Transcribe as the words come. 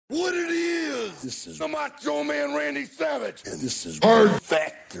What it is. This is the Macho Man Randy Savage. And this is Hard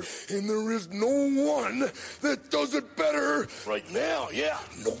Factor. And there is no one that does it better right now. Yeah,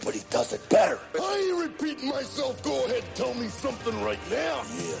 nobody does it better. I ain't repeating myself. Go ahead, tell me something right now.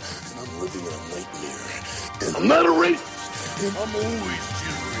 Yeah, and I'm living in a nightmare. And I'm not a racist. And I'm always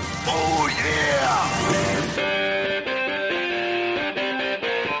jittery. Oh, yeah.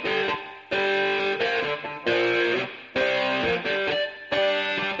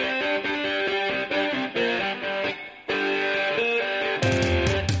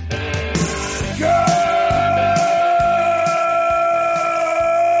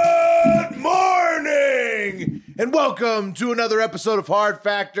 And welcome to another episode of Hard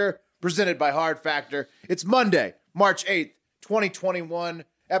Factor, presented by Hard Factor. It's Monday, March 8th, 2021,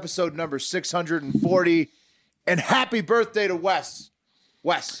 episode number 640. And happy birthday to Wes.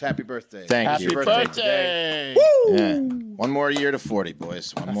 Wes, happy birthday. Thank you. Happy birthday. Woo! Yeah. One more year to 40,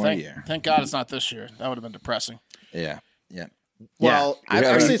 boys. One more year. Thank God it's not this year. That would have been depressing. Yeah. Well, we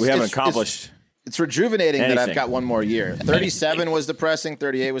haven't accomplished. It's rejuvenating that I've anything. got one more year. 37 was depressing.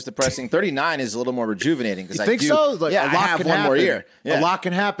 38 was depressing. 39 is a little more rejuvenating because You think so? Like, yeah, a I lot have can one happen. more year. Yeah. A lot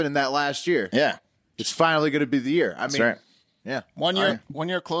can happen in that last year. Yeah. It's finally going to be the year. I mean, That's right. yeah. One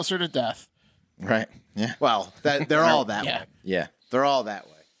year closer to death. Right. Yeah. Well, they're all that Yeah. way. Yeah. They're all that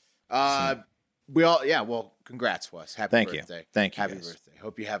way. Well, congrats, Wes. Happy Thank you. birthday. Thank you, Happy guys. birthday.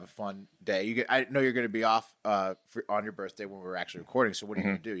 Hope you have a fun day. I know you're going to be off on your birthday when we're actually recording. So what are you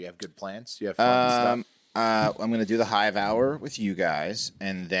going to do? You have good plans? You have fun and stuff? I'm going to do the Hive Hour with you guys,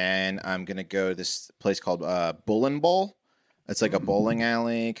 and then I'm going to go to this place called Bull and Bowl. It's like a bowling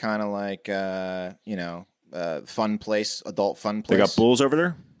alley, kind of like, fun place, adult fun place. They got bulls over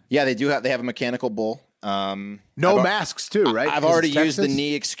there? Yeah, they do have. They have a mechanical bull. No masks too, right? I've 'Cause already it's used the Texas?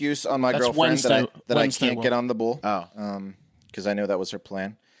 knee excuse on my That's girlfriend that I Wednesday can't get on the bull. Oh. Because I know that was her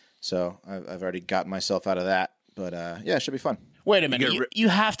plan. So I've already gotten myself out of that. But yeah, it should be fun. Wait a minute. You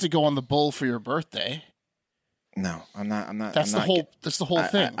have to go on the bull for your birthday. No, I'm not. That's the whole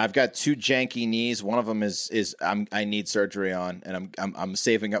thing. I've got two janky knees. One of them is I need surgery on, and I'm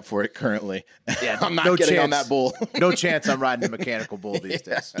saving up for it currently. Yeah, I'm not getting on that bull. No chance I'm riding a mechanical bull these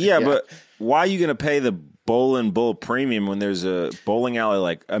days. Yeah, but why are you going to pay the Bowl and Bull premium when there's a bowling alley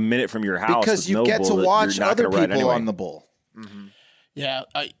like a minute from your house? Because with you no get bull to that watch you're not other gonna ride people anyway. on the bull. Mm-hmm. Yeah.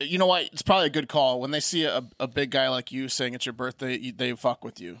 You know what? It's probably a good call. When they see a big guy like you saying it's your birthday, they fuck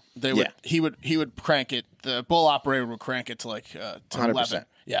with you. They would. Yeah. He would crank it. The bull operator would crank it to like to 11. 100%.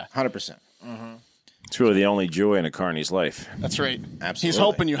 Yeah. 100%. It's really the only joy in a carny's life. That's right. Absolutely. He's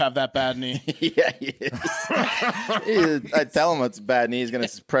hoping you have that bad knee. Yeah, he is. I tell him it's a bad knee. He's going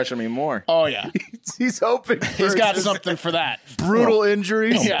to pressure me more. Oh yeah. He's hoping. He's got something for that. Brutal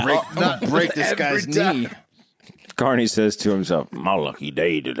injuries. Yeah. Not Break this every guy's time. knee. Carney says to himself, "My lucky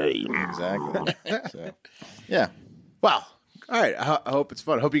day today." Exactly. So, yeah. Well, all right. I hope it's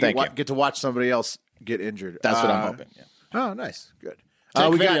fun. I hope you Thank you. get to watch somebody else get injured. That's what I'm hoping. Yeah. Oh, nice. Good.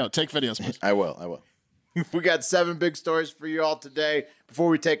 Take we videos, please. I will. We got 7 big stories for you all today. Before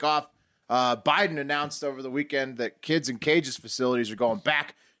we take off, Biden announced over the weekend that kids in cages facilities are going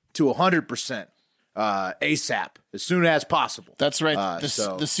back to 100% ASAP, as soon as possible. That's right. The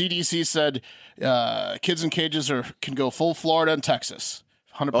CDC said kids in cages can go full Florida and Texas,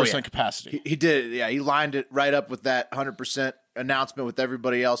 100% capacity. He did. Yeah, he lined it right up with that 100% announcement with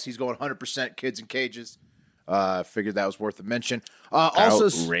everybody else. He's going 100% kids in cages. Figured that was worth a mention.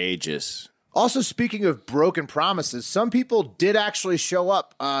 Outrageous. Also, speaking of broken promises, some people did actually show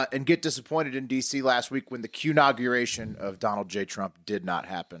up and get disappointed in D.C. last week when the inauguration of Donald J. Trump did not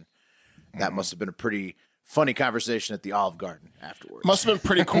happen. That must have been a pretty funny conversation at the Olive Garden afterwards. Must have been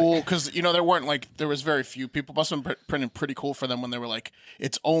pretty cool because, there was very few people. Must have been pretty cool for them when they were like,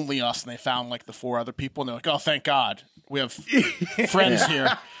 it's only us. And they found like the 4 other people and they're like, oh, thank God. We have friends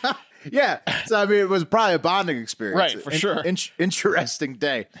here. Yeah. So, I mean, it was probably a bonding experience. Right, for sure. Interesting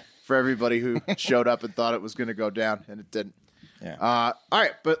day for everybody who showed up and thought it was going to go down, and it didn't. Yeah. All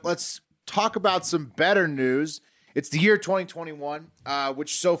right, but let's talk about some better news. It's the year 2021,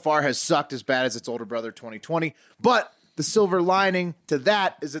 which so far has sucked as bad as its older brother 2020. But the silver lining to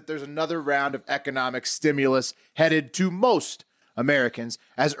that is that there's another round of economic stimulus headed to most Americans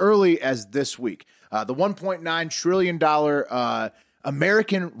as early as this week. The $1.9 trillion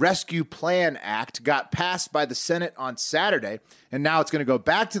American Rescue Plan Act got passed by the Senate on Saturday, and now it's going to go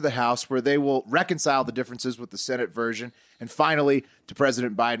back to the House where they will reconcile the differences with the Senate version and finally to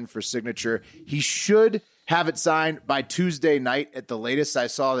President Biden for signature. He should have it signed by Tuesday night at the latest. I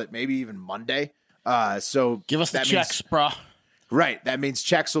saw that maybe even Monday. So Give us the checks, brah. Right. That means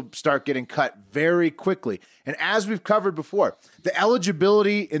checks will start getting cut very quickly. And as we've covered before, the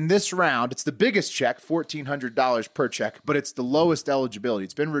eligibility in this round, it's the biggest check, $1,400 per check, but it's the lowest eligibility.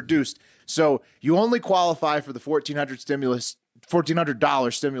 It's been reduced. So you only qualify for the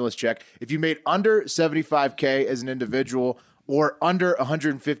 $1,400 stimulus check if you made under $75K as an individual or under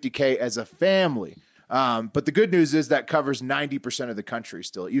 $150K as a family. But the good news is that covers 90% of the country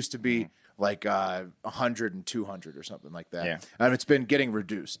still. It used to be like 100 and 200 or something like that. Yeah. It's been getting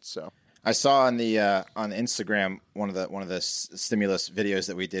reduced. So I saw on Instagram one of the stimulus videos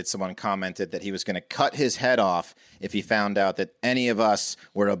that we did. Someone commented that he was going to cut his head off if he found out that any of us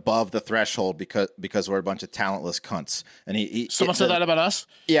were above the threshold because we're a bunch of talentless cunts. And Someone said that about us?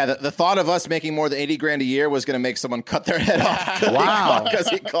 Yeah, the thought of us making more than $80,000 a year was going to make someone cut their head off. Wow, because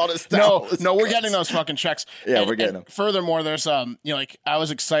he called us No, talentless. we're getting those fucking checks. Yeah, we're getting them. Furthermore, there's like I was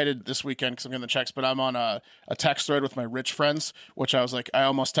excited this weekend because I'm getting the checks, but I'm on a text thread with my rich friends, which I was like, I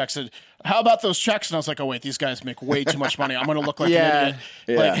almost texted, how about those checks? And I was like, oh wait, these guys make way too much money. I'm going to look like an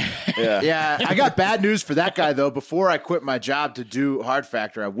idiot. yeah. I got bad news for that guy though. Before I quit my job to do Hard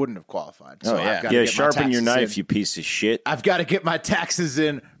Factor, I wouldn't have qualified. So I've got to get my sharpen your taxes knife, in. you piece of shit. I've got to get my taxes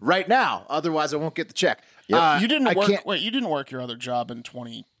in right now, otherwise I won't get the check. You didn't work. Wait, you didn't work your other job in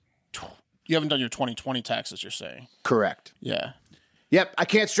 20. You haven't done your 2020 taxes. You're saying Correct. Yeah. Yep, I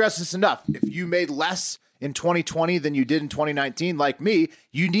can't stress this enough. If you made less in 2020 than you did in 2019, like me,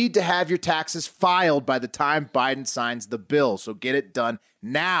 you need to have your taxes filed by the time Biden signs the bill. So get it done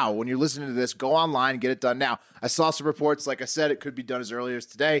now. When you're listening to this, go online and get it done now. I saw some reports, like I said, it could be done as early as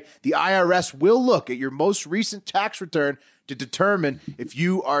today. The IRS will look at your most recent tax return to determine if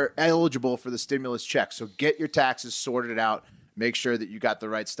you are eligible for the stimulus check. So get your taxes sorted out. Make sure that you got the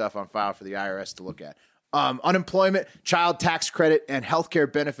right stuff on file for the IRS to look at. Unemployment, child tax credit, and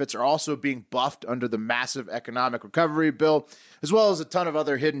healthcare benefits are also being buffed under the massive economic recovery bill, as well as a ton of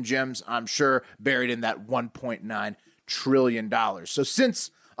other hidden gems, I'm sure, buried in that $1.9 trillion. So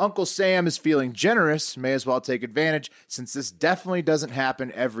since Uncle Sam is feeling generous, may as well take advantage, since this definitely doesn't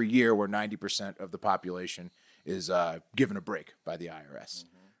happen every year where 90% of the population is given a break by the IRS.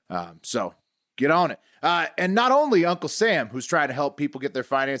 So get on it. And not only Uncle Sam, who's trying to help people get their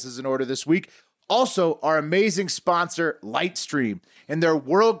finances in order this week, also our amazing sponsor, Lightstream, and their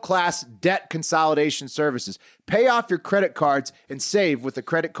world-class debt consolidation services. Pay off your credit cards and save with a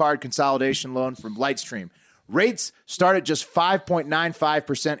credit card consolidation loan from Lightstream. Rates start at just 5.95%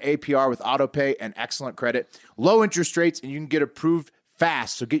 APR with autopay and excellent credit. Low interest rates, and you can get approved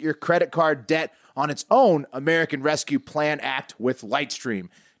fast. So get your credit card debt on its own American Rescue Plan Act with Lightstream.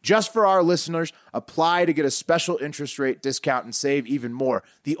 Just for our listeners, apply to get a special interest rate discount and save even more.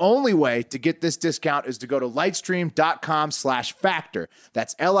 The only way to get this discount is to go to lightstream.com/factor.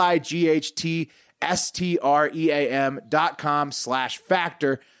 That's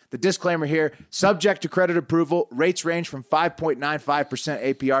lightstream.com/factor. The disclaimer here, subject to credit approval, rates range from 5.95%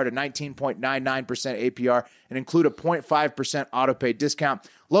 APR to 19.99% APR and include a 0.5% autopay discount.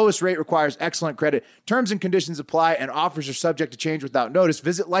 Lowest rate requires excellent credit. Terms and conditions apply and offers are subject to change without notice.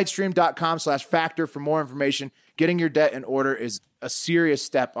 Visit lightstream.com/factor for more information. Getting your debt in order is a serious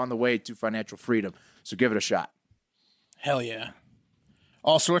step on the way to financial freedom. So give it a shot. Hell yeah.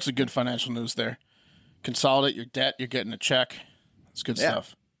 All sorts of good financial news there. Consolidate your debt. You're getting a check. It's good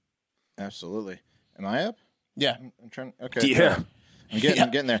stuff. Absolutely. Am I up? Yeah. I'm trying. Okay. Yeah. I'm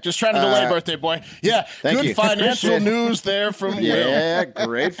getting there. Just trying to delay birthday boy. Yeah. Thank Good you. financial news there from Will. Yeah,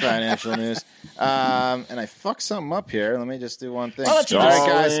 great financial news. And I fucked something up here. Let me just do one thing. Why don't you All right,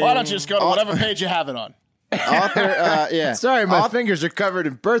 guys. just go to whatever page you have it on? Author, yeah. Sorry, my fingers are covered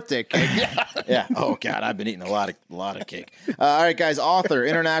in birthday cake. Yeah. Oh God, I've been eating a lot of cake. All right, guys. Author,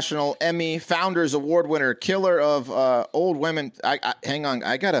 International Emmy, Founders Award winner, killer of old women. Hang on.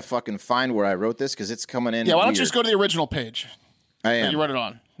 I gotta fucking find where I wrote this because it's coming in. Yeah. Why don't weird. you just go to the original page I that am. you wrote it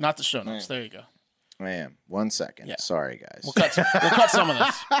on, not the show notes. There you go. I am. 1 second. Yeah. Sorry, guys. We'll cut some of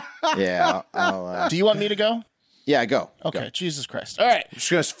this. Yeah. I'll Do you want me to go? yeah. Go. Okay. Go. Jesus Christ. All right. Just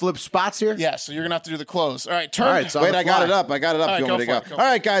going to flip spots here? Yeah. So you're gonna have to do the close. All right. Turn. All right, so- Wait, on the I got fly. it up. I got it up. All right, if you want me to go go. for it, All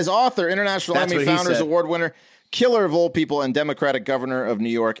right, guys. Author, International That's Emmy, what he Founders said. Award winner, killer of old people, and Democratic governor of New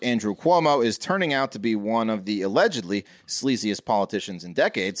York, Andrew Cuomo, is turning out to be one of the allegedly sleaziest politicians in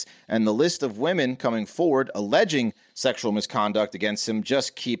decades. And the list of women coming forward alleging sexual misconduct against him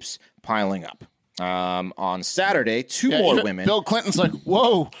just keeps piling up. On Saturday, two more even women. Bill Clinton's like,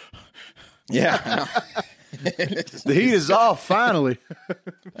 whoa. Yeah, The heat is off, finally.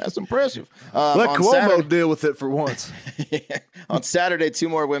 that's impressive. Let on Cuomo Saturday- deal with it for once. On Saturday, two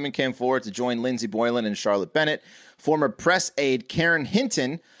more women came forward to join Lindsey Boylan and Charlotte Bennett. Former press aide Karen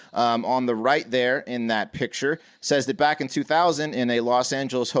Hinton on the right there in that picture, says that back in 2000 in a Los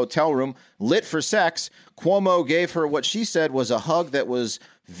Angeles hotel room lit for sex, Cuomo gave her what she said was a hug that was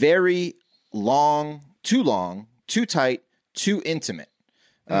very long, too tight, too intimate.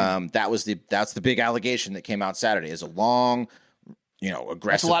 That's the big allegation that came out Saturday, is a long,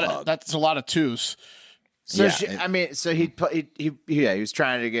 aggressive hug. That's a lot of twos. So he was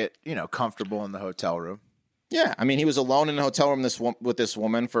trying to get comfortable in the hotel room. Yeah, I mean, he was alone in a hotel room with this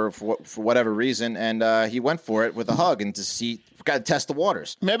woman for whatever reason, and he went for it with a hug and got to test the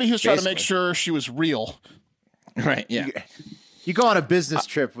waters. Maybe he was trying to make sure she was real. Right. Yeah. You go on a business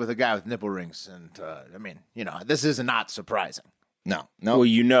trip with a guy with nipple rings, and this is not surprising. No.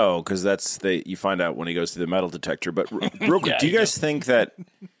 Well, because you find out when he goes through the metal detector. But real quick, do you guys think that?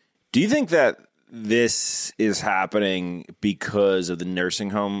 Do you think that this is happening because of the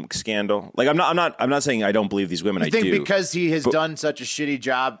nursing home scandal? Like, I'm not saying I don't believe these women. I think because he has done such a shitty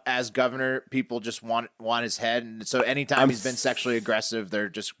job as governor, people just want his head, and so anytime he's been sexually aggressive, they're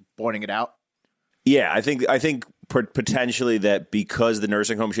just pointing it out. Yeah, I think potentially that because the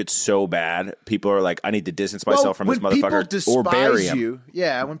nursing home shit's so bad, people are like, I need to distance myself from this motherfucker or bury him.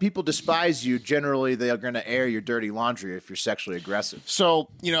 When people despise you, generally they're going to air your dirty laundry if you're sexually aggressive. So,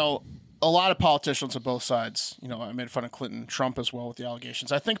 a lot of politicians on both sides, I made fun of Clinton, Trump as well with the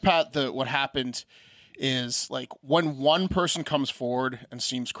allegations. I think, Pat, what happened is like when one person comes forward and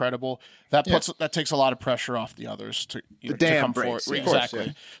seems credible, that takes a lot of pressure off the others to come forward. Yeah. Exactly. Course,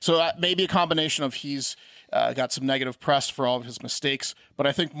 yeah. So maybe a combination of he's got some negative press for all of his mistakes, but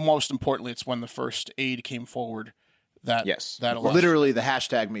I think most importantly, it's when the first aide came forward that literally the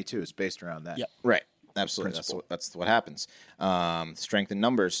hashtag Me Too is based around that. Yeah. Right. Absolutely. That's what happens. Strength in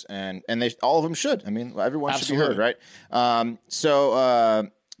numbers, and they all of them should. I mean, everyone should be heard, right?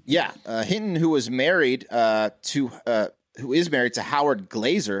 Hinton, who is married to Howard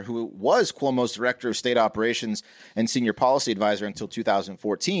Glazer, who was Cuomo's director of state operations and senior policy advisor until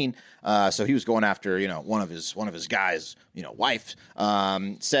 2014. So he was going after, one of his guys, wife,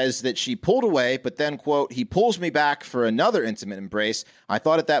 says that she pulled away, but then, quote, he pulls me back for another intimate embrace. I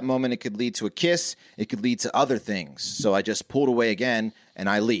thought at that moment it could lead to a kiss. It could lead to other things. So I just pulled away again and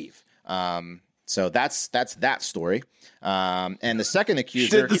I leave. So that's that story. And the second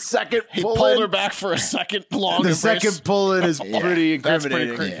accuser, he pulled her back for a second long embrace. Second pull-in is pretty incriminating. That's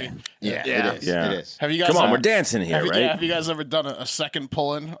pretty creepy. Yeah, it is. Have you guys? Come on, we're dancing here, right? Have you guys ever done a second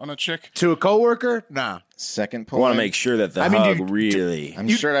pull-in on a chick? To a coworker? Nah. Second I pull-in. want to make sure that the hug really. I'm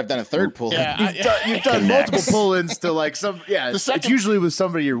sure I've done a third pull-in. Yeah, You've done multiple pull-ins to like some. Yeah, it's usually with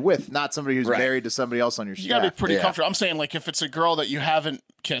somebody you're with, not somebody who's married to somebody else on your staff. You gotta be pretty comfortable. I'm saying, like, if it's a girl that you haven't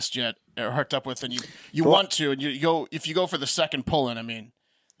kissed yet or hooked up with, and you want to, and if you go for the second pull-in, I mean,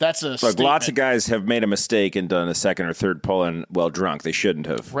 that's a statement. Lots of guys have made a mistake and done a second or third pull-in while drunk. They shouldn't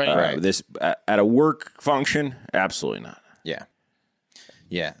have. Right. This at a work function, absolutely not.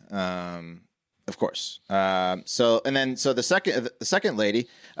 Yeah. Of course. So the second lady,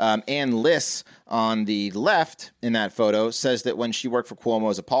 Ann Liss, on the left in that photo, says that when she worked for Cuomo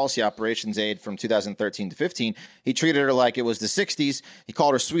as a policy operations aide from 2013 to 15, he treated her like it was the 60s. He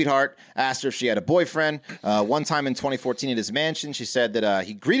called her sweetheart, asked her if she had a boyfriend. One time in 2014 at his mansion, she said that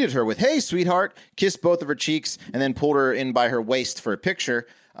he greeted her with, "Hey, sweetheart," kissed both of her cheeks, and then pulled her in by her waist for a picture.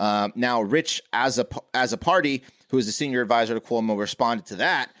 Now, Rich as a party, who is the senior advisor to Cuomo, responded to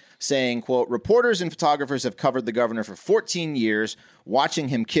that, saying, quote, reporters and photographers have covered the governor for 14 years, watching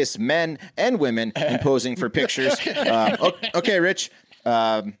him kiss men and women and posing for pictures. Okay, Rich.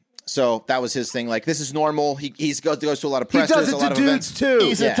 So that was his thing. Like, this is normal. He goes to a lot of press. He does it to dudes, too.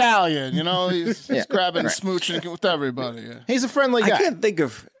 He's Italian, He's grabbing and smooching with everybody. Yeah. He's a friendly guy. I can't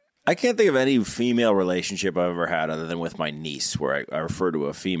think of any female relationship I've ever had other than with my niece, where I refer to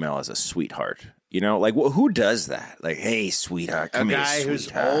a female as a sweetheart. Like, who does that? Like, hey, sweetheart, come here, sweetheart. A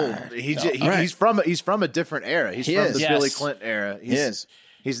guy who's old. He's from a different era. He's from the Billy Clinton era.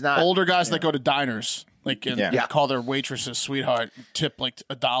 He's not older guys that go to diners, like, and call their waitresses sweetheart, tip like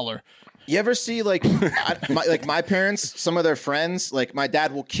 $1. You ever see like my parents, some of their friends, like my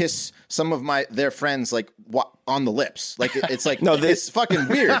dad will kiss some of their friends like on the lips, like it's like it's fucking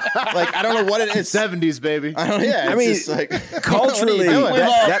weird. Like I don't know what it is. 70s baby. I mean, just like culturally, we've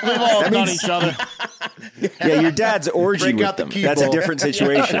all done each other. Yeah, your dad's orgy with them. That's a different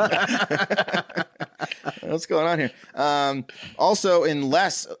situation. What's going on here? Also, in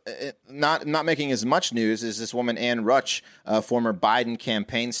less, not making as much news, is this woman Ann Rutch, a former Biden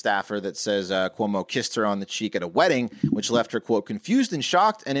campaign staffer, that says Cuomo kissed her on the cheek at a wedding, which left her, quote, confused and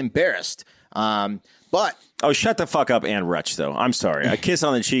shocked and embarrassed. But Oh, shut the fuck up, Ann Rutch, though. I'm sorry. A kiss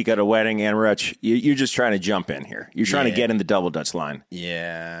on the cheek at a wedding, Ann Rutch. You're just trying to jump in here. You're trying to get in the double Dutch line.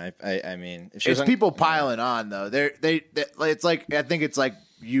 yeah, I mean, if It's people piling on though. They it's like I think it's like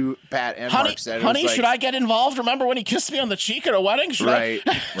you, Pat, and Honey, Mark said. honey, should I get involved? Remember when he kissed me on the cheek at a wedding? Should Right.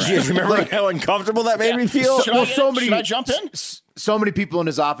 Do you remember how uncomfortable that made me feel? Should I jump in? So many people in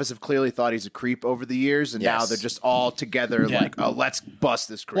his office have clearly thought he's a creep over the years, and now Yes. they're just all together like, oh, let's bust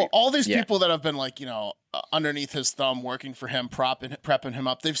this creep. Well, all these people that have been underneath his thumb, working for him, prepping him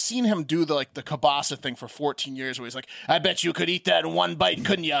up, they've seen him do the kielbasa thing for 14 years, where he's like, "I bet you could eat that in one bite,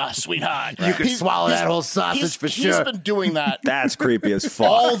 couldn't you, sweetheart? You could swallow that whole sausage for He's sure." been doing that That's creepy as fuck.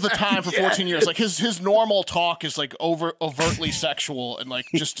 all the time for 14 years. Like his normal talk is overtly sexual and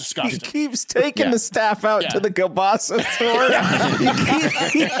just He disgusting. keeps taking the staff out to the kielbasa store.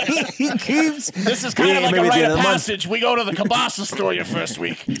 He keeps. This is kind of like a maybe at the rite end of of the month. passage. We go to the kielbasa store your first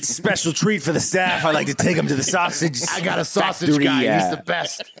week. Special treat for the staff. I like to take them to the sausage. I got a sausage factory, guy. He's the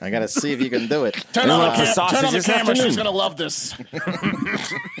best. I got to see if you can do it. Turn on the sausage this camera. afternoon. She's going to love this.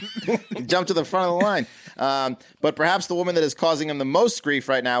 Jump to the front of the line. But perhaps the woman that is causing him the most grief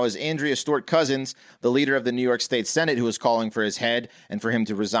right now is Andrea Stewart Cousins, the leader of the New York State Senate, who is calling for his head and for him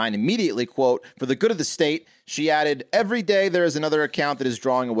to resign immediately. Quote, "For the good of the state," she added, "every day there is another account that is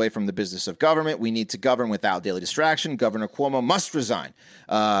drawing away from the business of government. We need to govern without daily distraction. Governor Cuomo must resign."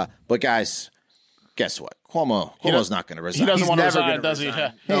 But guys, guess what? Cuomo's not going to resign. He doesn't He's want to never resign, gonna does he? resign.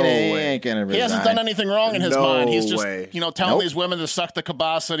 Yeah. He No ain't way. going to resign. He hasn't done anything wrong in his No mind. He's just, way. telling these women to suck the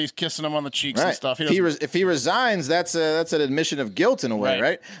kielbasa. And he's kissing them on the cheeks and Right. stuff. If he resigns, that's an admission of guilt in a way,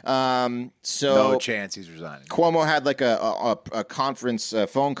 right? So No chance he's resigning. Cuomo had like a conference,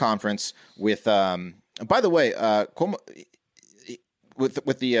 phone conference with. By the way, Cuomo.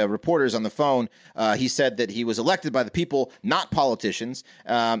 With the reporters on the phone, he said that he was elected by the people, not politicians.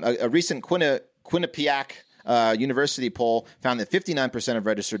 A recent Quinnipiac University poll found that 59% of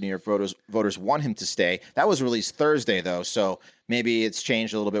registered New York voters want him to stay. That was released Thursday, though, so maybe it's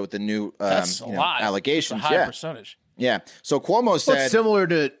changed a little bit with the new That's a lot. allegations. It's a high percentage. Yeah. So Cuomo Well, said, it's similar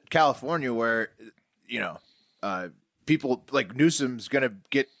to California, where people like Newsom's going to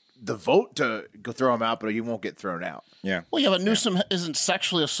get the vote to go throw him out, but he won't get thrown out. "Yeah, Well, yeah, but Newsom isn't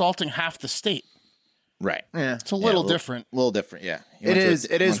sexually assaulting half the state. right, Yeah, It's a little different. a little different." Yeah, He it went to is.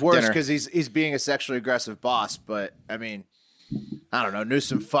 a- It is went to worse dinner. because he's being a sexually aggressive boss. But I mean, I don't know.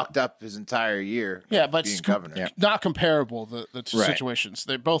 Newsom fucked up his entire year. Yeah, but being it's governor. not comparable, the two Right. situations.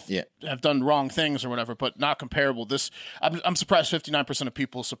 They both Yeah. have done wrong things or whatever, but not comparable. I'm surprised 59% of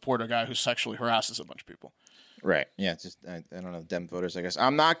people support a guy who sexually harasses a bunch of people. Right. Yeah. It's just I don't know, Dem voters, I guess.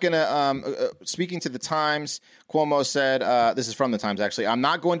 I'm not gonna. Speaking to the Times, Cuomo said, "This is from the Times, actually. I'm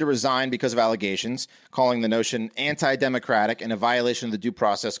not going to resign because of allegations, calling the notion anti-democratic and a violation of the Due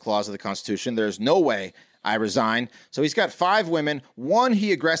Process Clause of the Constitution. There's no way I resign." So he's got 5 women. One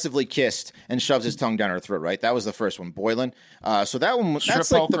he aggressively kissed and shoves his tongue down her throat. Right. That was the first one, Boylan. So that one, that's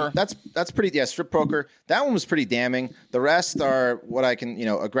Strip like poker. that's pretty. Yeah, strip poker. That one was pretty damning. The rest are what I can,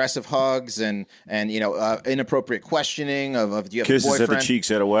 aggressive hugs and inappropriate questioning of do you have a Kisses boyfriend? at the cheeks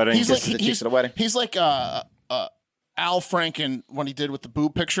at a wedding. He's like- the cheeks at a wedding. He's like Al Franken when he did with the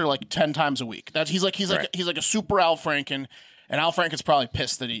boob picture 10 times a week. He's like a super Al Franken. And Al Franken's probably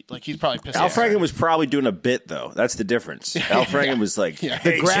pissed that he's probably pissed. Al Franken was probably doing a bit, though. That's the difference. Al Franken was like,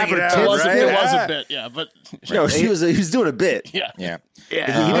 hey, grab check her it out, tits. It was, right? it was Yeah. a bit, yeah, but No, he was doing a bit. yeah. Yeah. He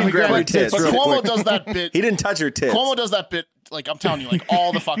didn't grab her tits. But real Cuomo quick. does that bit. He didn't touch her tits. Cuomo does that bit. I'm telling you,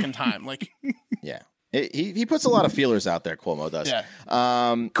 all the fucking time. Yeah. He puts a lot of feelers out there, Cuomo does. Yeah.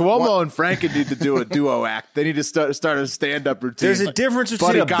 Cuomo and Franken need to do a duo act. They need to start a stand-up routine. There's a difference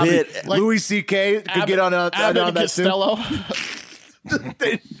between a comedy. bit. Louis C.K. could get on Abbott on and that too. Costello.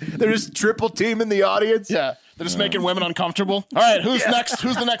 They're just triple team in the audience. Yeah, they're just making women uncomfortable. All right, who's next?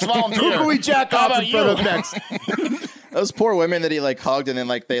 Who's the next volunteer? Who can we jack How off about in front you? of next? Those poor women that he hugged and then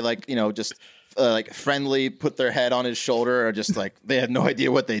they just friendly put their head on his shoulder or just they had no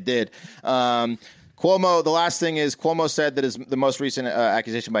idea what they did. Cuomo, the last thing is Cuomo said that the most recent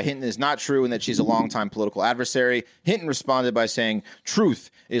accusation by Hinton is not true and that she's a longtime political adversary. Hinton responded by saying truth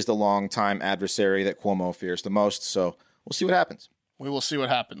is the longtime adversary that Cuomo fears the most. So we'll see what happens. We will see what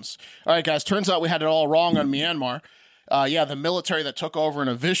happens. All right, guys. Turns out we had it all wrong on Myanmar. The military that took over in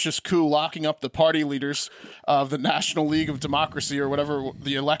a vicious coup, locking up the party leaders of the National League of Democracy or whatever,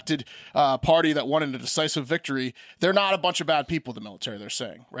 the elected party that won in a decisive victory. They're not a bunch of bad people, the military, they're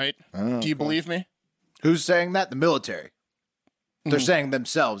saying, right? Do you believe me? Who's saying that? The military. They're saying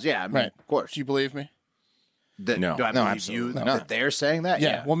themselves. Yeah, I mean, Right. of course. Do you believe me? No, absolutely not. That they're saying that?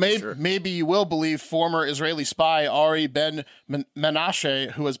 Yeah. Well, maybe you will believe former Israeli spy Ari Ben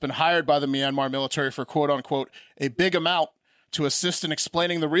Menashe, who has been hired by the Myanmar military for quote unquote a big amount to assist in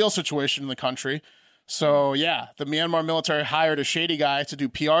explaining the real situation in the country. So, yeah, the Myanmar military hired a shady guy to do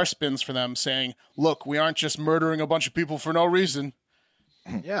PR spins for them saying, look, we aren't just murdering a bunch of people for no reason.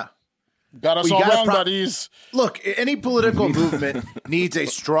 Yeah. Got us all wrong, buddies. Look, any political movement needs a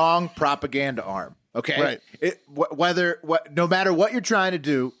strong propaganda arm. Okay? Right. No matter what you're trying to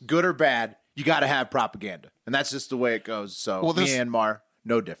do, good or bad, you got to have propaganda. And that's just the way it goes. So, Myanmar,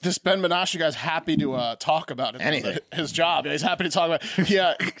 no different. This Ben Menashe guy's happy to talk about it. His job. He's happy to talk about it.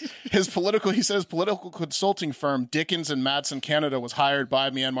 Yeah. He says political consulting firm Dickens and Madsen Canada was hired by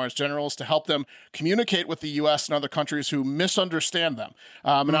Myanmar's generals to help them communicate with the U.S. and other countries who misunderstand them.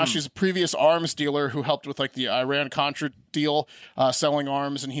 Menashe's a previous arms dealer who helped with like the Iran-Contra deal, selling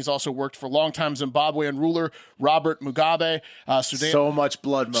arms, and he's also worked for longtime Zimbabwean ruler Robert Mugabe. So much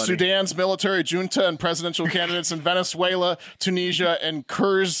blood money. Sudan's military junta and presidential candidates in Venezuela, Tunisia, and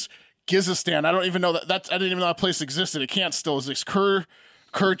Kyrgyzstan. I don't even know I didn't even know that place existed. It can't still exist.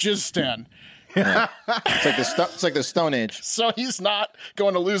 Kyrgyzstan. Yeah. It's like the Stone Age. So he's not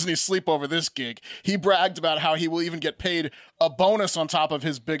going to lose any sleep over this gig. He bragged about how he will even get paid a bonus on top of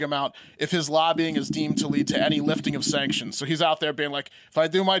his big amount if his lobbying is deemed to lead to any lifting of sanctions. So he's out there being like, if I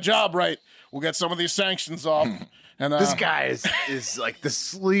do my job right, we'll get some of these sanctions off. And this guy is like the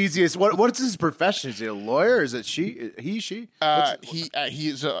sleaziest. What's his profession? Is he a lawyer? Is it she? She?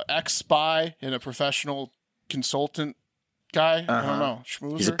 He's an ex-spy and a professional consultant guy. I don't know.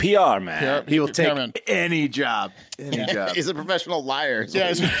 Schmoozer? He's a PR man. He will take any job. He's a professional liar.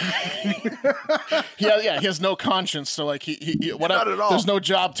 Yeah, he has no conscience. So like he whatever. Not at all. There's no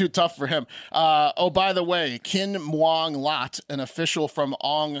job too tough for him. By the way, Kin Muang Lat, an official from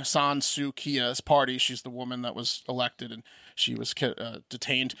Aung San Suu Kyi's party, she's the woman that was elected and she was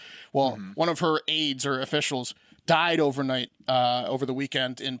detained. Well, one of her aides or officials died overnight over the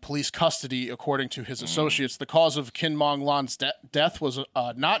weekend in police custody, according to his associates. The cause of Kin Mong Lan's death was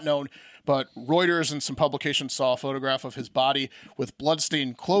not known, but Reuters and some publications saw a photograph of his body with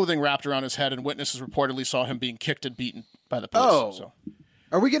bloodstained clothing wrapped around his head, and witnesses reportedly saw him being kicked and beaten by the police. Oh. So,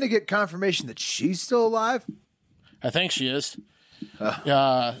 are we going to get confirmation that she's still alive? I think she is.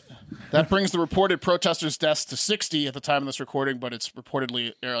 That brings the reported protesters' deaths to 60 at the time of this recording, but it's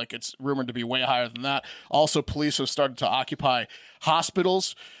reportedly, it's rumored to be way higher than that. Also, police have started to occupy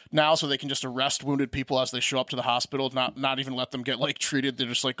hospitals now, so they can just arrest wounded people as they show up to the hospital, not even let them get like treated. They're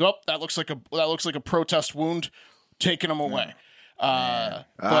just like, oh, that looks like a protest wound, taking them away.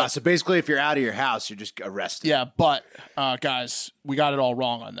 So basically, if you're out of your house, you're just arrested. Yeah, but guys, we got it all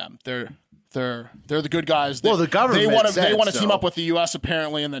wrong on them. They're the good guys. The government they want to team up with the U.S.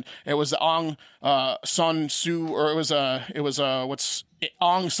 apparently, and then it was Aung San Suu, or it was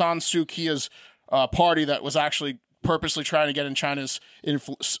Aung San Suu Kyi's party that was actually purposely trying to get in China's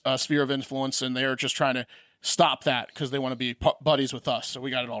sphere of influence, and they're just trying to stop that because they want to be buddies with us. So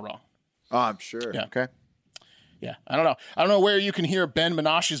we got it all wrong. Oh, I'm sure. Yeah. Okay. Yeah, I don't know where you can hear Ben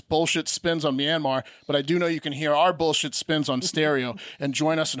Menashe's bullshit spins on Myanmar, but I do know you can hear our bullshit spins on stereo and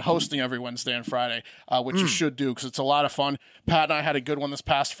join us in hosting every Wednesday and Friday, which you should do because it's a lot of fun. Pat and I had a good one this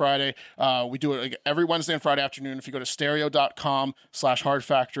past Friday. We do it every Wednesday and Friday afternoon. If you go to stereo.com/hard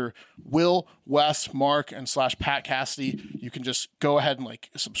factor, Will, Wes, Mark, and /Pat Cassidy, you can just go ahead and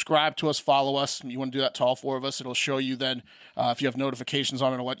subscribe to us, follow us. You want to do that to all four of us. It'll show you then if you have notifications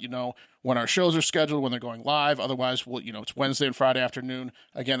on it, it'll let you know when our shows are scheduled, when they're going live. Otherwise, it's Wednesday and Friday afternoon.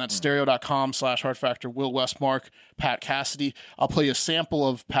 Again, that's stereo.com/hard factor, Will, Wes, Mark, Pat Cassidy. I'll play you a sample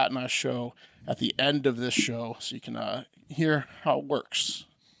of Pat and I's show at the end of this show so you can hear how it works.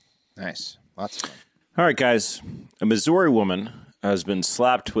 Nice. Lots of fun. All right, guys. A Missouri woman has been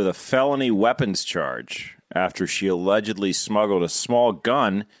slapped with a felony weapons charge after she allegedly smuggled a small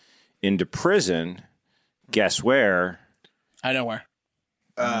gun into prison. Guess where? I know where.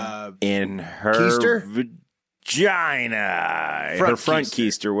 In her keister? Vagina. Her front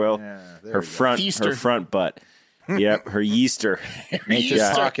keister, Will. Yeah, her front butt. Yep, her yeaster.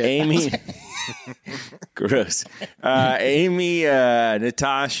 Amy. Gross. Amy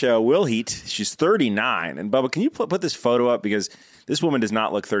Natasha Wilheat. She's 39. And Bubba, can you put this photo up? Because this woman does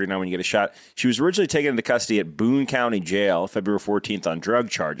not look 39 when you get a shot. She was originally taken into custody at Boone County Jail February 14th on drug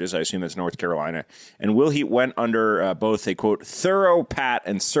charges. I assume that's North Carolina. And Wilheat went under both a, quote, thorough pat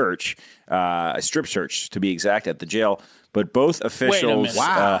and search, a strip search to be exact, at the jail. But both officials...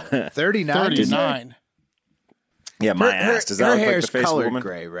 Wow. 39? Yeah, my ass. Does that her look like hair's the face of a colored woman?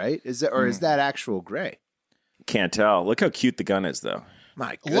 gray, right? Is that actual gray? Can't tell. Look how cute the gun is, though.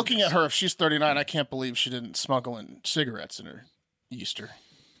 My goodness. Looking at her, if she's 39, I can't believe she didn't smuggle in cigarettes in her Easter.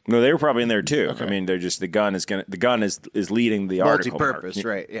 No, they were probably in there too. Okay. I mean, they're just the gun is leading the article. Multi-purpose,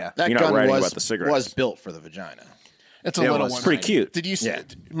 right? Yeah, that You're gun not writing about the cigarettes. was built for the vagina. It's a little one. It's pretty cute. Did you see? Yeah.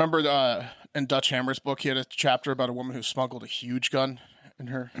 Remember in Dutch Hammer's book, he had a chapter about a woman who smuggled a huge gun in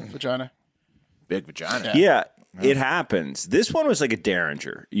her vagina. big vagina. Yeah, it happens. This one was like a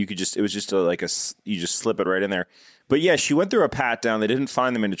Derringer. You could just, it was just you just slip it right in there. But yeah, she went through a pat down. They didn't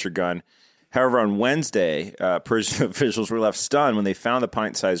find the miniature gun. However, on Wednesday, prison officials were left stunned when they found the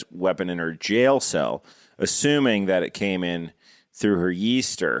pint-sized weapon in her jail cell, assuming that it came in through her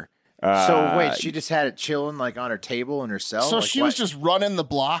yeaster. So wait, she just had it chilling like on her table in her cell? So like, she was just running the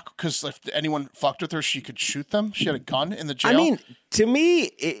block because if anyone fucked with her, she could shoot them. She had a gun in the jail. I mean, to me,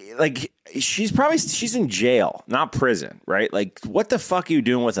 she's in jail, not prison, right? Like, what the fuck are you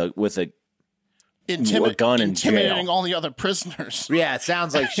doing with a gun in intimidating jail? all the other prisoners. Yeah, it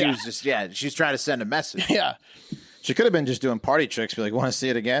sounds like she was just she's trying to send a message. Yeah. She could have been just doing party tricks. Be like, want to see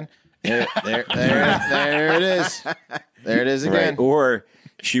it again? There it is. There it is again. Right. Or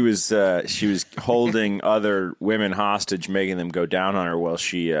she was holding other women hostage, making them go down on her while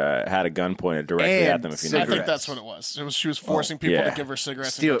she had a gun pointed directly And at them. If you I know. cigarettes. think that's what it was. She was forcing people yeah. to give her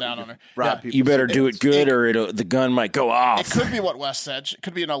cigarettes Steal- and go down on her. rob Yeah. people. You better do it good, or the gun might go It off. could be what Wes said. It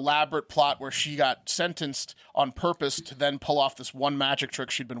could be an elaborate plot where she got sentenced on purpose to then pull off this one magic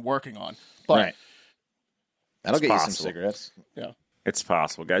trick she'd been working on. But Right. That'll get you some possible. cigarettes. yeah. It's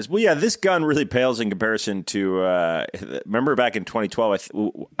possible, guys. Well, yeah, this gun really pales in comparison to. Remember back in 2012,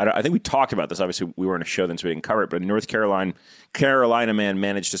 I think we talked about this. Obviously, we weren't a show then, so we didn't cover it. But a North Carolina man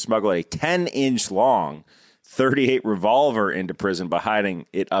managed to smuggle a 10-inch long 38 revolver into prison by hiding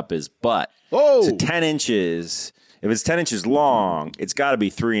it up his butt. Oh, So 10 inches. If it's 10 inches long, it's got to be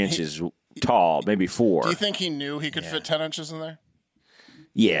 3 inches tall, maybe 4. Do you think he knew he could fit 10 inches in there?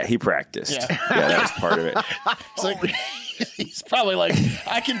 Yeah, he practiced. Yeah. Yeah, that was part of it. It's like, he's probably like,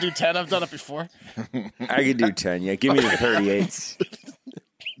 I can do 10. I've done it before. I could do 10. Yeah, give me the 38s.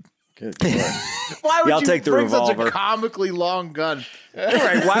 why would Yeah, I'll you take the bring such revolver. a comically long gun?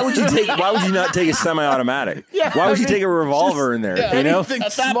 Right? Why would you not take a semi-automatic? Yeah, Why would you I mean, take a revolver in there? yeah, you know, anything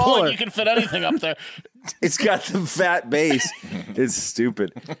At that smaller. point, you can fit anything up there. it's got the fat base. It's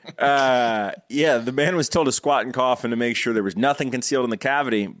stupid. Yeah, the man was told to squat and cough and to make sure there was nothing concealed in the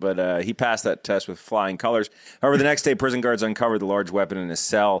cavity, but he passed that test with flying colors. However, the next day, prison guards uncovered the large weapon in his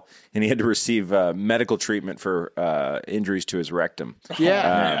cell, and he had to receive medical treatment for injuries to his rectum.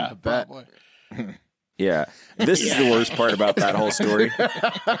 Yeah, I bet. Probably. Yeah. This is the worst part about that whole story.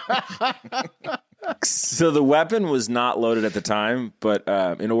 So the weapon was not loaded at the time, but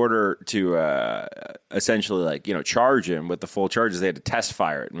in order to essentially charge him with the full charges, they had to test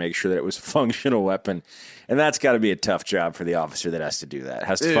fire it and make sure that it was a functional weapon. And that's got to be a tough job for the officer that has to do that.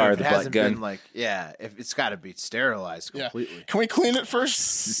 Has to Dude, fire if the it butt hasn't gun. been if it's got to be sterilized Yeah. completely. Can we clean it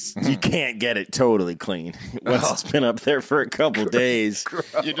first? You can't get it totally clean once it's been up there for a couple days.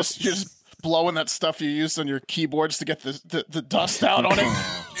 You're just blowing that stuff you used on your keyboards to get the dust out on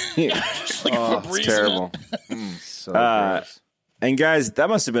it. Just like Febreze It's in terrible. it. So gross. And guys, that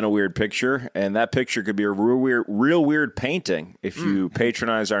must have been a weird picture, and that picture could be a real weird painting if you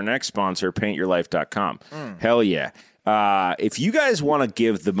patronize our next sponsor, paintyourlife.com. Hell yeah. If you guys want to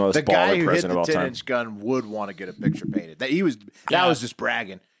give the most The guy baller who hit present of the all time, 10-inch gun would want to get a picture painted. That was just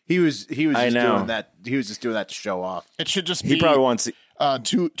bragging. He was just know. doing that. He was just doing that to show off. It should just he be probably wants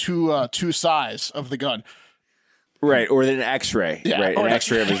two size of the gun. right, or an X-ray, Yeah, right, or an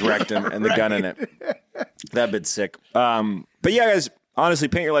X-ray of his rectum and the gun in it. That'd been sick. But yeah, guys, honestly,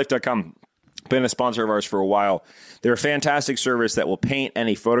 paintyourlife.com been a sponsor of ours for a while. They're a fantastic service that will paint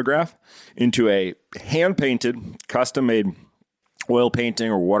any photograph into a hand-painted, custom-made oil painting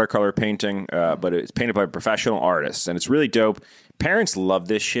or watercolor painting, but it's painted by professional artists, and it's really dope. Parents love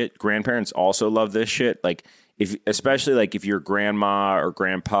this shit. Grandparents also love this shit. Like, especially if your grandma or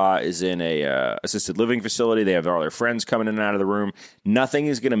grandpa is in a assisted living facility, they have all their friends coming in and out of the room. Nothing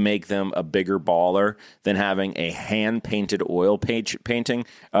is going to make them a bigger baller than having a hand-painted oil painting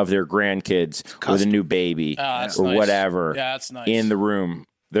of their grandkids with a new baby That's or nice. whatever Yeah, that's nice. in the room.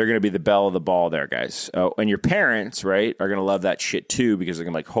 They're going to be the belle of the ball there, guys. And your parents, right, are going to love that shit too because they're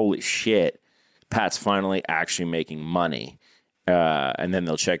going to be like, holy shit, Pat's finally actually making money. And then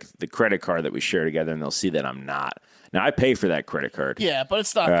they'll check the credit card that we share together, and they'll see that I'm not. Now, I pay for that credit card. Yeah, but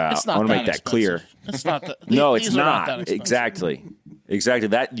it's not. It's not. I want to that make that clear. expensive. It's not. No, these it's are not. that expensive. Exactly. Exactly.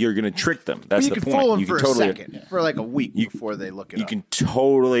 That you're going to trick them. That's you the can point. fool them You for can totally, a second, for like a week before they look it You up. can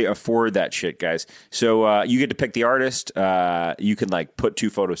totally afford that shit, guys. So you get to pick the artist. You can like put 2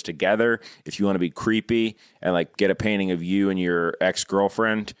 photos together if you want to be creepy and like get a painting of you and your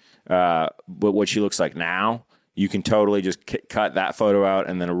ex-girlfriend, but what she looks like now. You can totally just cut that photo out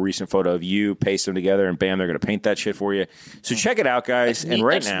and then a recent photo of you, paste them together, and bam, they're going to paint that shit for you. So check it out, guys. And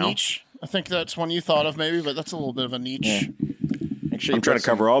right now, niche. I think that's one you thought of maybe, but that's a little bit of a niche. Yeah. I'm trying to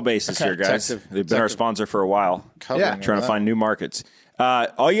cover all bases here, guys. They've been our sponsor for a while. Trying to find new markets.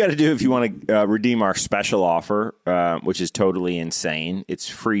 All you got to do if you want to redeem our special offer, which is totally insane, it's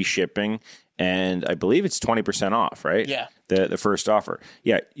free shipping. And I believe it's 20% off, right? Yeah. The first offer.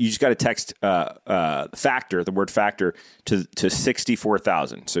 Yeah. You just got to text factor, the word factor, to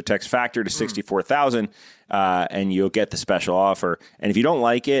 64,000. So text factor to 64,000, and you'll get the special offer. And if you don't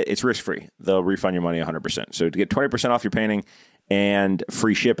like it, it's risk free. They'll refund your money 100%. So to get 20% off your painting and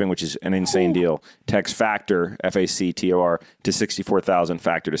free shipping, which is an insane deal, text factor, FACTOR, to 64,000,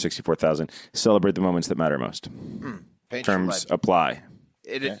 factor to 64,000. Celebrate the moments that matter most. Terms apply.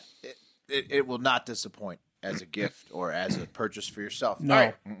 It will not disappoint as a gift or as a purchase for yourself. No. All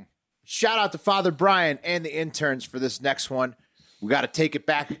right. Shout out to Father Brian and the interns for this next one. We got to take it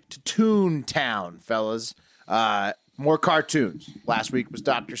back to Toontown, fellas. More cartoons. Last week was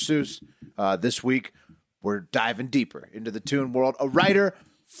Dr. Seuss. This week, we're diving deeper into the toon world. A writer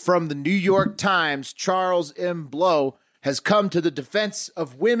from the New York Times, Charles M. Blow, has come to the defense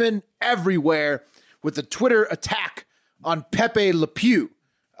of women everywhere with a Twitter attack on Pepe Le Pew.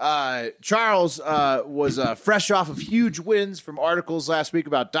 Charles was fresh off of huge wins from articles last week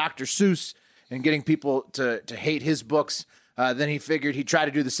about Dr. Seuss and getting people to hate his books. Then he figured he'd try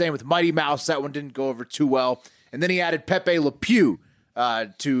to do the same with Mighty Mouse. That one didn't go over too well. And then he added Pepe Le Pew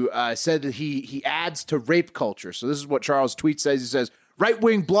said that he adds to rape culture. So this is what Charles' tweet says. He says,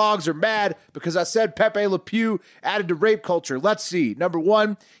 right-wing blogs are mad because I said Pepe Le Pew added to rape culture. Let's see. Number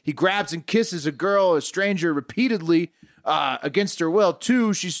 1, he grabs and kisses a girl, a stranger, repeatedly against her will.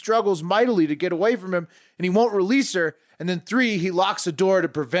 2, she struggles mightily to get away from him, and he won't release her. And then 3, he locks a door to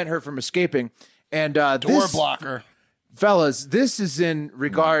prevent her from escaping. And Door blocker. Fellas, this is in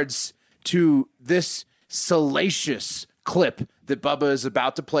regards to this salacious clip that Bubba is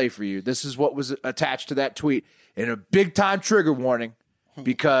about to play for you. This is what was attached to that tweet. And a big-time trigger warning,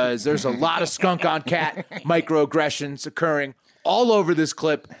 because there's a lot of skunk on cat microaggressions occurring all over this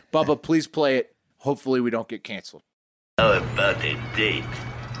clip. Bubba, please play it. Hopefully we don't get canceled. How about a date?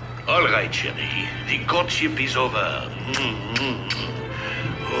 All right, Jenny. The courtship is over.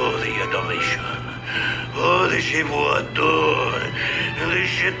 Oh, the adoration. Oh, je vous adore.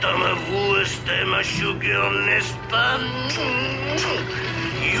 Je t'aime à vous, c'est ma sugar, n'est-ce pas?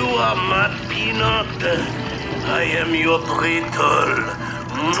 You are my peanut. I am your brittle.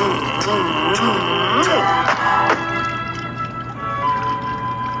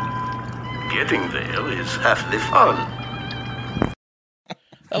 Getting there is half the fun.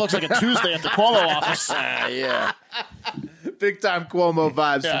 That looks like a Tuesday at the Cuomo office. Yeah. Big time Cuomo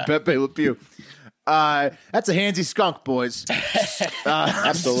vibes from Pepe Le Pew. That's a handsy skunk, boys.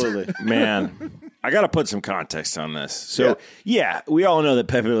 Absolutely. Man, I got to put some context on this. So, yeah, we all know that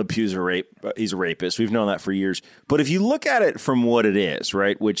Pepe Le Pew's he's a rapist. We've known that for years. But if you look at it from what it is,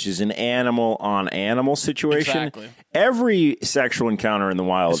 right, which is an animal-on-animal situation, every sexual encounter in the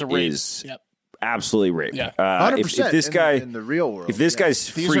wild is absolutely rape. Yeah. 100% if this guy in the real world. If this guy's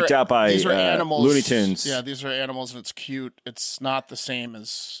freaked out by Looney Tunes. Yeah, these are animals and it's cute. It's not the same.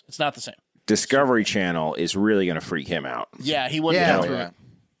 Discovery Channel is really going to freak him out. Yeah, he wouldn't go through it.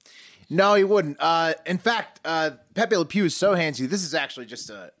 No, he wouldn't. In fact, Pepe Le Pew is so handsy. This is actually just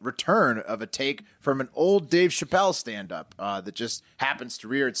a return of a take from an old Dave Chappelle stand-up that just happens to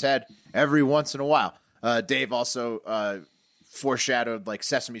rear its head every once in a while. Dave also foreshadowed like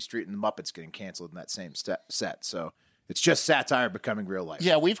Sesame Street and the Muppets getting canceled in that same set. So it's just satire becoming real life.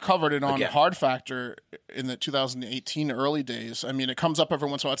 Yeah, we've covered it on Hard Factor in the 2018 early days. I mean, it comes up every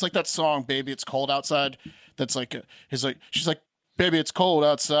once in a while. It's like that song, Baby, It's Cold Outside. That's like, she's like, baby, it's cold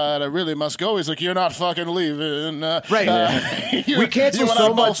outside. I really must go. He's like, you're not fucking leaving. Right. We cancel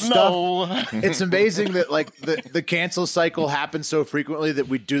so much stuff. It's amazing that like the cancel cycle happens so frequently that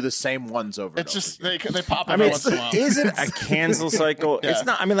we do the same ones over. It's just they pop every once in a while. Isn't a cancel cycle? Yeah. It's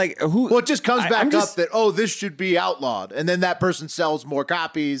not. I mean, like who? Well, it just comes back up that this should be outlawed, and then that person sells more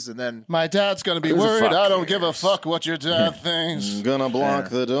copies, and then my dad's gonna be worried. I don't give a fuck what your dad thinks. I'm gonna block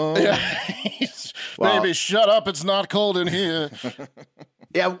the door. Yeah. Baby, shut up. It's not cold in here.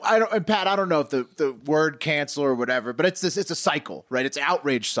 Yeah, Pat, I don't know if the word cancel or whatever, but it's a cycle, right? It's an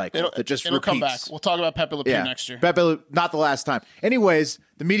outrage cycle that just it'll repeats. come back. We'll talk about Pepe Le Pew next year. Pepe Le, not the last time. Anyways,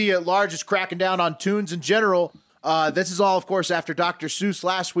 the media at large is cracking down on tunes in general. This is all, of course, after Dr. Seuss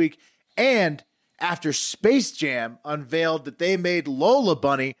last week and after Space Jam unveiled that they made Lola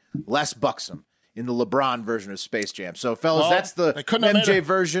Bunny less buxom in the LeBron version of Space Jam. So, fellas, that's the MJ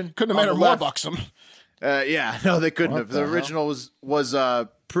version. Couldn't have made her more buxom. Yeah, no, they couldn't have. The original was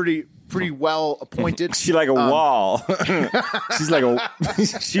pretty well appointed. She like a wall. She's like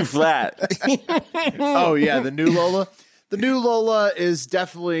she flat. Oh yeah, the new Lola. The new Lola is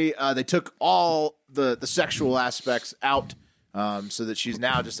definitely they took all the sexual aspects out, so that she's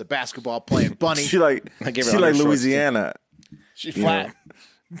now just a basketball playing bunny. She like Louisiana. She flat.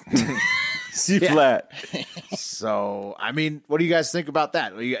 She flat. So, I mean, what do you guys think about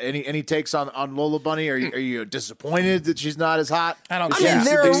that? Any takes on Lola Bunny? Are you disappointed that she's not as hot? I mean,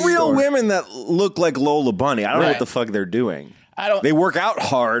 there are real women that look like Lola Bunny. I don't know what the fuck they're doing. They work out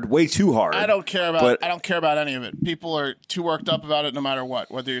hard, way too hard. I don't care about any of it. People are too worked up about it no matter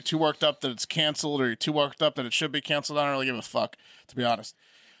what. Whether you're too worked up that it's canceled or you're too worked up that it should be canceled, I don't really give a fuck, to be honest.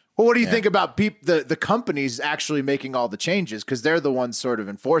 Well, what do you think about the companies actually making all the changes? Because they're the ones sort of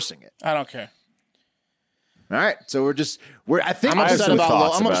enforcing it. I don't care. All right, so I'm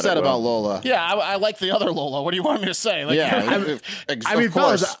upset about Lola. Yeah, I like the other Lola. What do you want me to say? Like, I mean,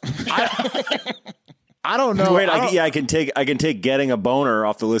 fellas, I don't know. Wait, I can take getting a boner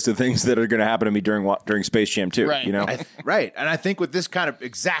off the list of things that are going to happen to me during Space Jam 2. Right. You know, right. And I think with this kind of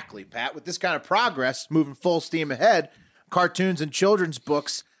Pat, with this kind of progress, moving full steam ahead, cartoons and children's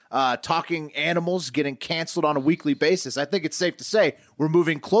books. Talking animals getting canceled on a weekly basis, I think it's safe to say we're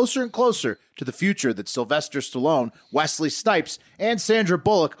moving closer and closer to the future that Sylvester Stallone, Wesley Snipes, and Sandra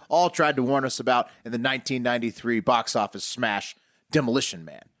Bullock all tried to warn us about in the 1993 box office smash Demolition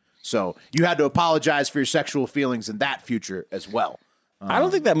Man. So you had to apologize for your sexual feelings in that future as well. I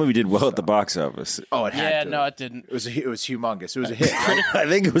don't think that movie did well at the box office. Oh, it had to. No, it didn't. It was humongous. It was a hit. I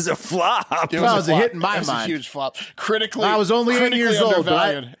think it was a flop. It was a hit in my mind. It was a huge flop. Critically, I was only 8 years old,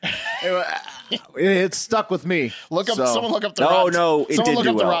 but it stuck with me. Someone look up the Rotten. No, it did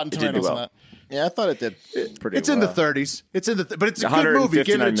do well. Rotten Tomatoes on that. Yeah, I thought it did pretty well. It's in the 30s. But it's a good movie.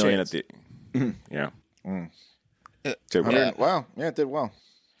 Give it a chance. Wow. Yeah, it did well.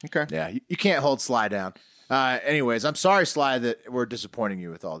 Okay. Yeah, you can't hold Sly down. Anyways, I'm sorry, Sly, that we're disappointing you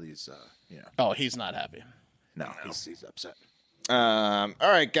with all these. Oh, he's not happy. No. He's upset. All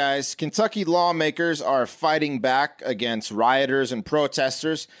right, guys. Kentucky lawmakers are fighting back against rioters and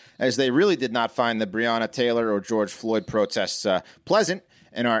protesters as they really did not find the Breonna Taylor or George Floyd protests pleasant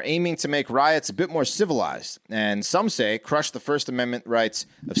and are aiming to make riots a bit more civilized. And some say crush the First Amendment rights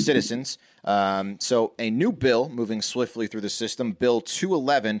of citizens. So a new bill moving swiftly through the system, Bill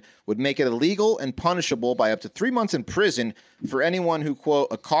 211, would make it illegal and punishable by up to 3 months in prison for anyone who, quote,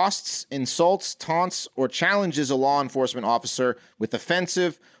 accosts, insults, taunts, or challenges a law enforcement officer with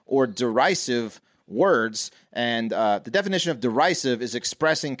offensive or derisive words. And the definition of derisive is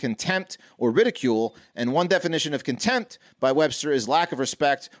expressing contempt or ridicule. And one definition of contempt by Webster is lack of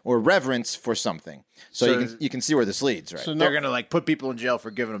respect or reverence for something. So you can see where this leads, right? So they're going to put people in jail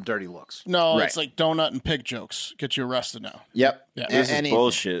for giving them dirty looks. No, right. It's like donut and pig jokes. Get you arrested now. Yep. Yeah. This is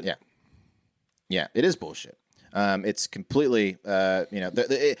bullshit. Yeah. Yeah, it is bullshit. It's completely,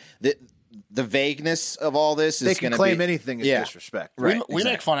 the vagueness of all this is they can claim anything as disrespect. Right. We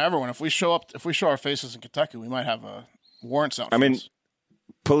make fun of everyone. If we show our faces in Kentucky, we might have warrants out. I mean,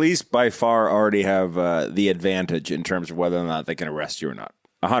 police by far already have the advantage in terms of whether or not they can arrest you or not.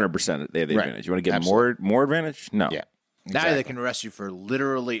 100% they have the advantage. You want to get more advantage? No. Yeah. Exactly. Now they can arrest you for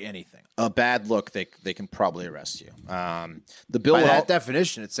literally anything. A bad look, they can probably arrest you. The bill by that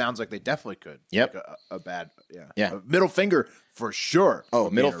definition, it sounds like they definitely could. Yep. Like a bad, yeah. A middle finger for sure. Oh,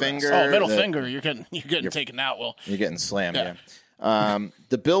 middle finger. Oh, middle finger. You're getting taken out. Well, you're getting slammed. Yeah.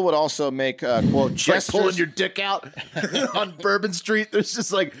 The bill would also make quote gestures. Like pulling your dick out on Bourbon Street. There's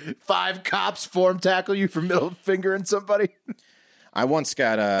just like 5 cops form tackle you for middle fingering somebody. I once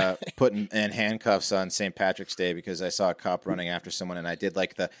got put in handcuffs on St. Patrick's Day because I saw a cop running after someone, and I did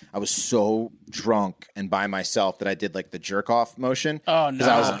I was so drunk and by myself that I did the jerk off motion. Oh no!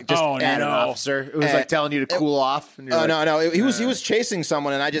 I was just an officer. It was telling you to cool off. And no! He was chasing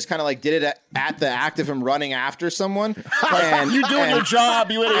someone, and I just kind of did it at the act of him running after someone. And you're doing your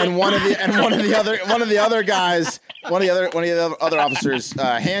job, you idiot. And one of the other officers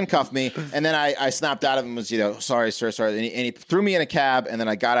handcuffed me, and then I snapped out of him. Was sorry, sir, sorry, and he threw me in a cab, and then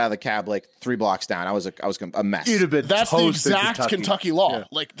I got out of the cab 3 blocks down. I was a mess. You'd have been That's the exact Kentucky law.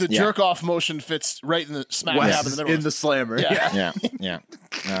 Yeah. The jerk off motion fits right in the smack dab in the middle. In the slammer. Yeah.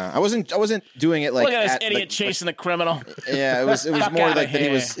 I wasn't doing it like Look at this idiot chasing the criminal. Yeah, it was more like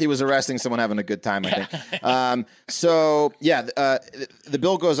that he was arresting someone having a good time, I think. The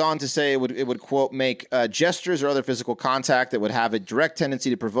bill goes on to say it would quote make gestures or other physical contact that would have a direct tendency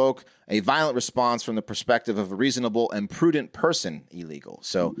to provoke a violent response from the perspective of a reasonable and prudent person illegal.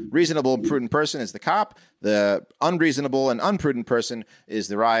 So reasonable and prudent person is the cop. The unreasonable and unprudent person is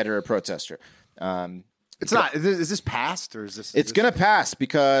the rioter or protester. It's not. Is this passed or is this? It's going to pass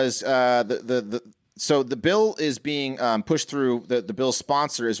because so the bill is being pushed through. The bill's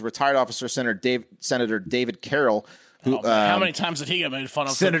sponsor is retired officer Senator David Carroll. Who, how many times did he get made fun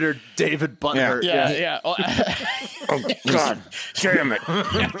of? Senator David Butler. Yeah. Oh God, damn it,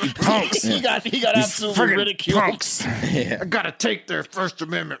 you punks! He got absolutely ridiculed. Punks. I gotta take their First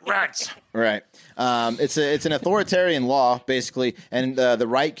Amendment rights. Right. It's an authoritarian law basically, and the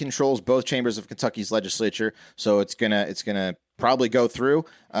right controls both chambers of Kentucky's legislature. So it's gonna probably go through.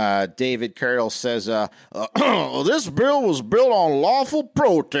 David Carroll says, this bill was built on lawful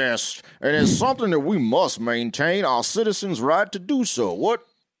protest and is something that we must maintain our citizens' right to do so. What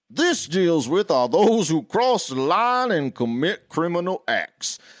this deals with are those who cross the line and commit criminal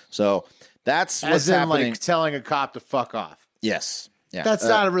acts. So that's what's happening. Like telling a cop to fuck off. Yes. Yeah. That's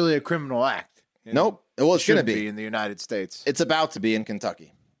not really a criminal act. Nope. Well, it's going to be in the United States. It's about to be in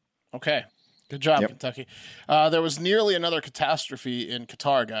Kentucky. Okay. Good job, Kentucky. There was nearly another catastrophe in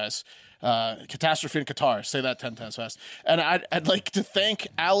Qatar, guys. Catastrophe in Qatar. Say that 10 times fast. And I'd like to thank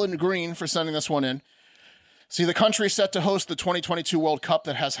Alan Green for sending this one in. See, the country set to host the 2022 World Cup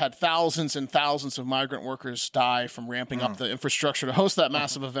that has had thousands and thousands of migrant workers die from ramping up the infrastructure to host that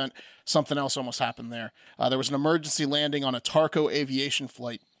massive event. Something else almost happened there. There was an emergency landing on a Tarco aviation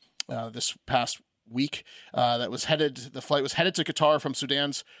flight this past week the flight was headed to Qatar from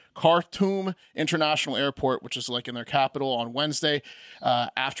Sudan's Khartoum International Airport, which is like in their capital, on Wednesday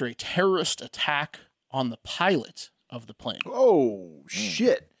after a terrorist attack on the pilot of the plane. Oh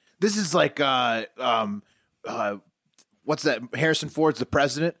shit. This is like what's that? Harrison Ford's the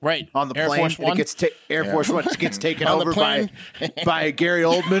president, right? On the Air plane, Force One. It gets Air Force One gets taken On the over plane. by Gary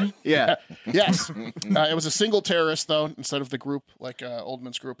Oldman. Yeah, yes. It was a single terrorist though, instead of the group like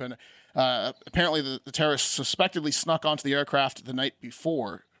Oldman's group, and apparently the terrorist suspectedly snuck onto the aircraft the night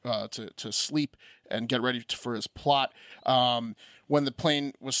before to sleep and get ready for his plot. When the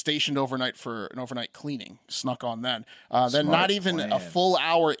plane was stationed overnight for an overnight cleaning, snuck on then. Then not even a full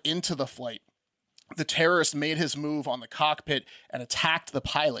hour into the flight, the terrorist made his move on the cockpit and attacked the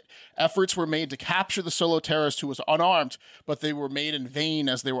pilot. Efforts were made to capture the solo terrorist who was unarmed, but they were made in vain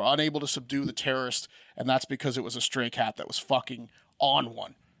as they were unable to subdue the terrorist, and that's because it was a stray cat that was fucking on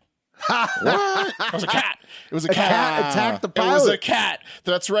one. What? It was a cat. It was a cat. Cat attacked the pilot. It was a cat.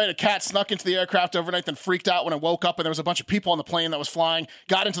 That's right. A cat snuck into the aircraft overnight, then freaked out when I woke up, and there was a bunch of people on the plane that was flying,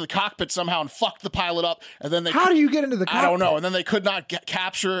 got into the cockpit somehow and fucked the pilot up. And then how do you get into the cockpit? I don't know. And then they could not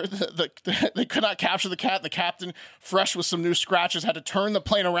capture they could not capture the cat. The captain, fresh with some new scratches, had to turn the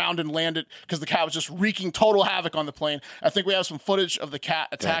plane around and land it because the cat was just wreaking total havoc on the plane. I think we have some footage of the cat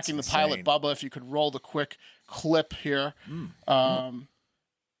attacking the pilot. Bubba, if you could roll the quick clip here.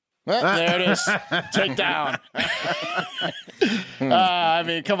 There it is. Take down. I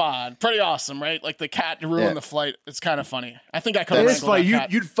mean, come on. Pretty awesome, right? Like the cat ruined the flight. It's kind of funny. I think I could have wrangled that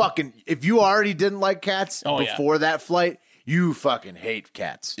cat. You'd fucking, if you already didn't like cats before that flight, you fucking hate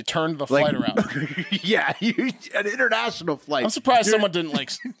cats. You turned the flight around. Yeah, an international flight. I'm surprised someone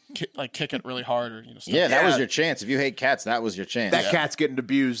didn't kick it really hard or stuff. Yeah, that was your chance. If you hate cats, that was your chance. That cat's getting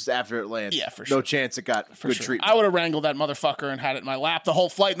abused after it lands. Yeah, for sure. No chance it got good treatment. I would have wrangled that motherfucker and had it in my lap the whole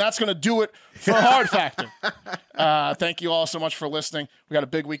flight, and that's going to do it for Hard Factor. Thank you all so much for listening. We got a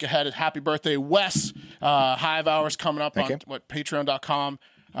big week ahead. Happy birthday, Wes. Hive Hours coming up on patreon.com.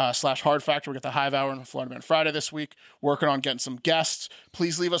 /Hard Factor. We got the Hive Hour on Florida Man Friday this week. Working on getting some guests.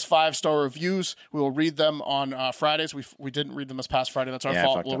 Please leave us 5-star reviews. We will read them on Fridays. We didn't read them this past Friday. That's our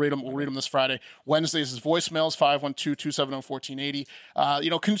fault. We'll read them. We'll read them this Friday. Wednesdays is voicemails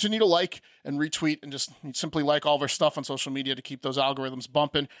 512-270-1480. Continue to like and retweet and just simply like all of our stuff on social media to keep those algorithms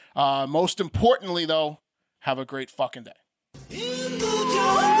bumping. Most importantly, though, have a great fucking day. In the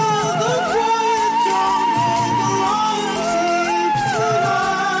jungle, the quiet jungle, the lion sleeps tonight.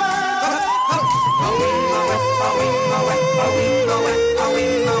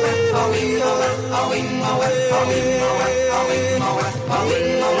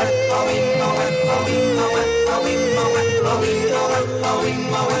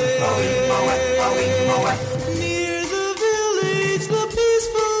 Near the village, the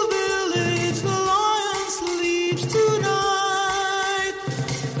peaceful village, the lion sleeps tonight.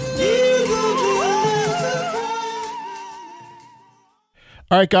 Near the village.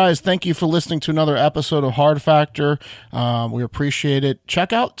 All right, guys, thank you for listening to another episode of Hard Factor. We appreciate it.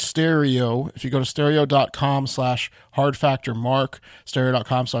 Check out Stereo. If you go to stereo.com/hardfactormark,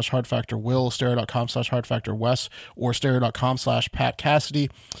 stereo.com/hardfactorwill, stereo.com/hardfactorwes, or stereo.com/Pat Cassidy.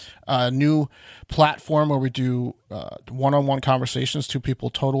 New platform where we do one-on-one conversations, 2 people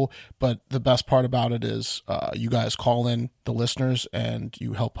total. But the best part about it is you guys call in, the listeners, and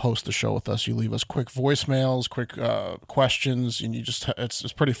you help host the show with us. You leave us quick voicemails, quick questions, and you just it's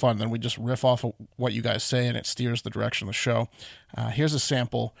pretty fun. Then we just riff off of what you guys say, and it steers the direction of the show. Here's a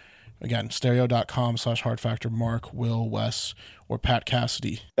sample. Again, stereo.com/hardfactormark, Will, Wes, or Pat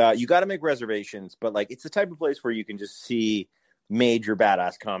Cassidy. You got to make reservations, but like it's the type of place where you can just see major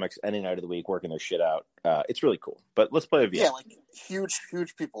badass comics any night of the week working their shit out. It's really cool. But let's play a video. Yeah, like huge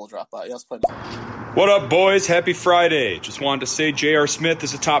people will drop by. Yeah, let's play. What up, boys? Happy Friday. Just wanted to say J.R. Smith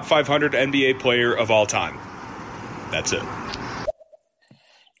is a top 500 NBA player of all time. That's it.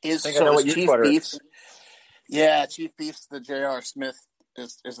 Chief Beefs? Yeah, Chief Beefs, the J.R. Smith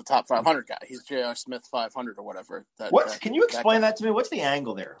is the top 500 guy. He's J.R. Smith 500 or whatever. Can you explain that to me? What's the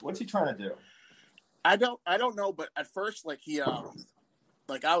angle there? What's he trying to do? I don't know, but at first, like he,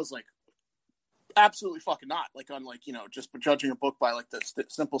 like I was like, absolutely fucking not. Like on like just judging a book by like the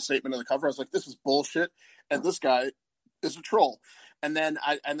simple statement of the cover, I was like, this is bullshit, and this guy is a troll. And then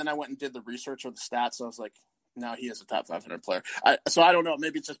I went and did the research of the stats. So I was like, no, he is a top 500 player. So I don't know.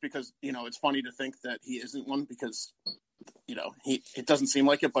 Maybe it's just because it's funny to think that he isn't one because it doesn't seem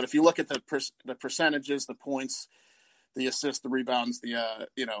like it. But if you look at the percentages, the points, the assists, the rebounds,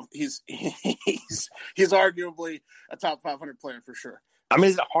 he's arguably a top 500 player for sure. I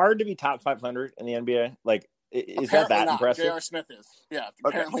mean, is it hard to be top 500 in the NBA? Like, is that not. impressive? J.R. Smith is. Yeah,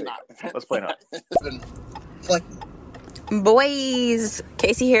 apparently not. Let's play now. Boys,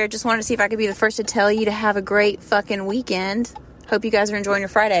 Casey here. Just wanted to see if I could be the first to tell you to have a great fucking weekend. Hope you guys are enjoying your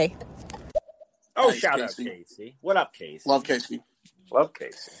Friday. Oh, Nice, shout Casey. out Casey. What up, Casey? Love Casey. Love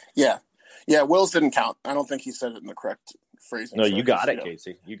Casey. Yeah. Will's didn't count. I don't think he said it in the correct phrasing. No, you got it,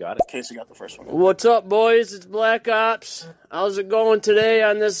 Casey. You got it. Casey got the first one. What's up, boys? It's Black Ops. How's it going today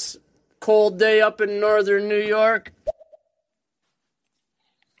on this cold day up in northern New York?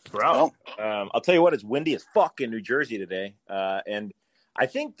 Bro, I'll tell you what, it's windy as fuck in New Jersey today. And I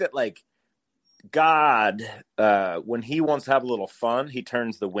think that, like, God, when he wants to have a little fun, he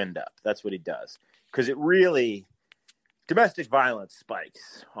turns the wind up. That's what he does. Because it really, domestic violence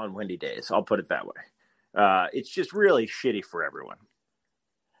spikes on windy days. I'll put it that way. It's just really shitty for everyone.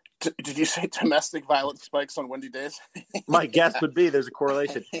 Did you say domestic violence spikes on windy days? My guess would be there's a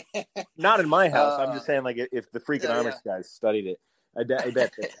correlation. Not in my house. I'm just saying, like, if the Freakonomics guys studied it, I bet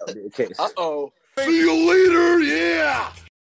that would be the case. Uh-oh. See you later, yeah!